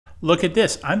Look at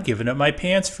this. I'm giving up my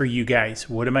pants for you guys.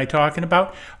 What am I talking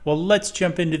about? Well, let's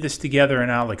jump into this together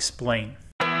and I'll explain.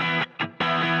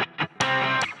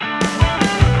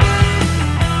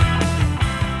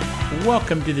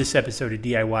 Welcome to this episode of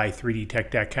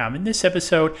DIY3DTech.com. In this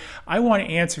episode, I want to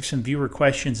answer some viewer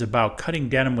questions about cutting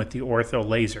denim with the ortho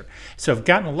laser. So I've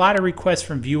gotten a lot of requests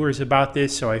from viewers about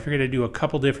this, so I figured I'd do a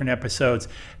couple different episodes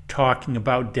talking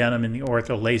about denim and the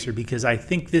ortho laser because I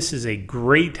think this is a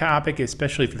great topic,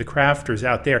 especially for the crafters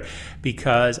out there,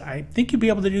 because I think you'll be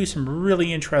able to do some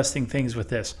really interesting things with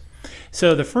this.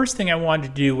 So the first thing I wanted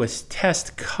to do was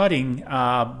test cutting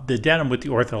the denim with the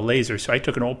ortho laser. So I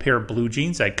took an old pair of blue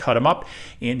jeans, I cut them up,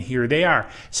 and here they are.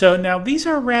 So now these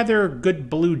are rather good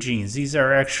blue jeans. These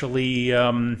are actually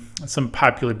some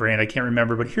popular brand, I can't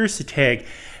remember, but here's the tag.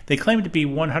 They claim to be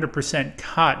 100%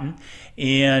 cotton,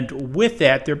 and with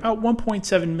that, they're about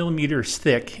 1.7 millimeters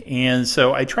thick. And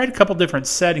so I tried a couple different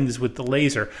settings with the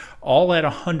laser, all at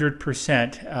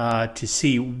 100% to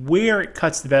see where it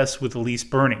cuts the best with the least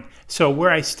burning. So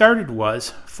where I started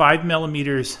was 5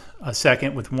 millimeters a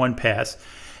second with one pass.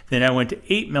 Then I went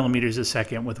to 8 millimeters a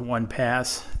second with one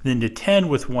pass, then to 10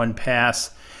 with one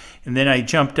pass, and then I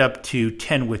jumped up to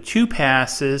 10 with two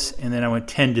passes, and then I went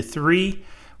 10 to 3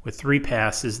 with three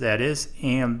passes, that is,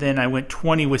 and then I went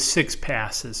 20 with six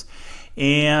passes.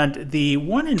 And the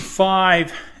 1 and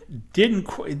 5 didn't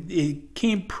quite, it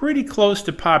came pretty close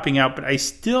to popping out, but I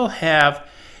still have,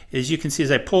 as you can see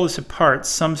as I pull this apart,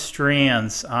 some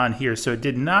strands on here, so it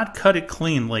did not cut it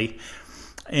cleanly,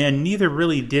 and neither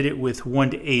really did it with 1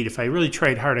 to 8. If I really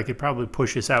tried hard, I could probably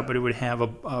push this out, but it would have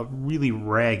a really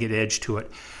ragged edge to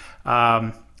it.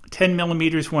 10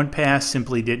 millimeters one pass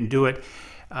simply didn't do it.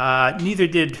 Neither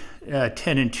did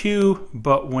 10 and 2,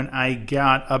 but when I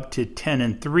got up to 10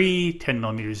 and 3, 10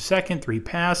 millimeters a second, 3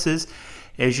 passes,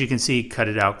 as you can see, cut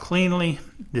it out cleanly.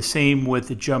 The same with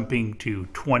the jumping to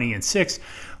 20 and 6,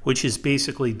 which is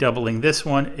basically doubling this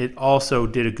one. It also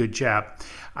did a good job.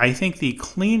 I think the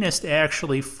cleanest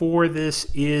actually for this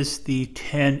is the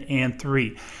 10 and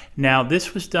 3. Now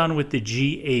this was done with the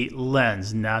G8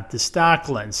 lens, not the stock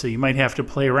lens, so you might have to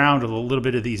play around with a little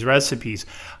bit of these recipes.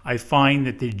 I find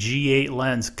that the G8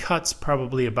 lens cuts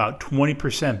probably about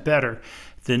 20% better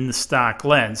than the stock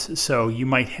lens, so you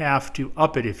might have to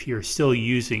up it if you're still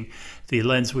using the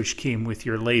lens which came with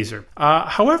your laser.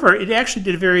 However, it actually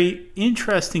did a very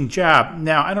interesting job.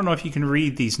 Now, I don't know if you can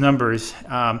read these numbers.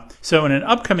 So in an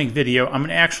upcoming video, I'm going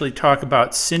to actually talk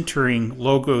about sintering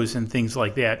logos and things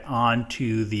like that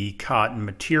onto the cotton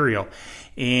material.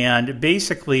 And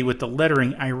basically with the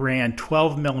lettering, I ran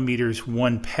 12 millimeters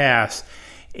one pass,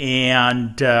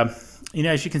 and you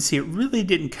know, as you can see, it really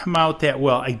didn't come out that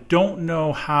well. I don't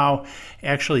know how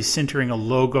actually sintering a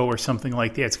logo or something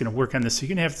like that is going to work on this. So you're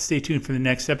going to have to stay tuned for the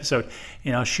next episode,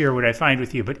 and I'll share what I find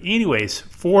with you. But anyways,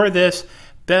 for this,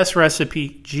 best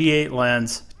recipe, G8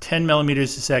 lens, 10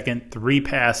 millimeters a second, 3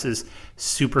 passes,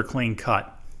 super clean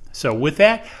cut. So with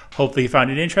that, hopefully you found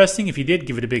it interesting. If you did,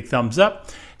 give it a big thumbs up.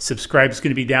 Subscribe is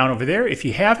going to be down over there. If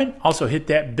you haven't, also hit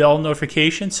that bell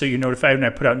notification so you're notified when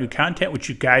I put out new content, which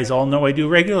you guys all know I do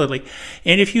regularly.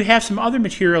 And if you have some other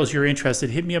materials you're interested,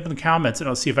 hit me up in the comments and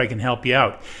I'll see if I can help you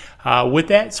out. With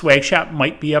that, Swag Shop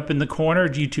might be up in the corner.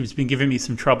 YouTube's been giving me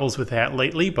some troubles with that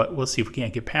lately, but we'll see if we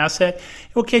can't get past that.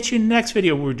 We'll catch you in the next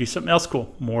video where we do something else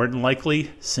cool. More than likely,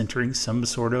 sintering some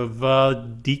sort of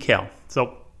decal.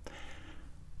 So,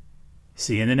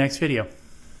 see you in the next video.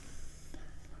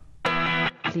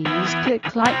 Please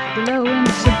click like below and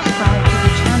subscribe to the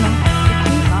channel to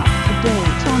keep up to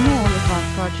date on all of our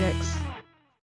projects.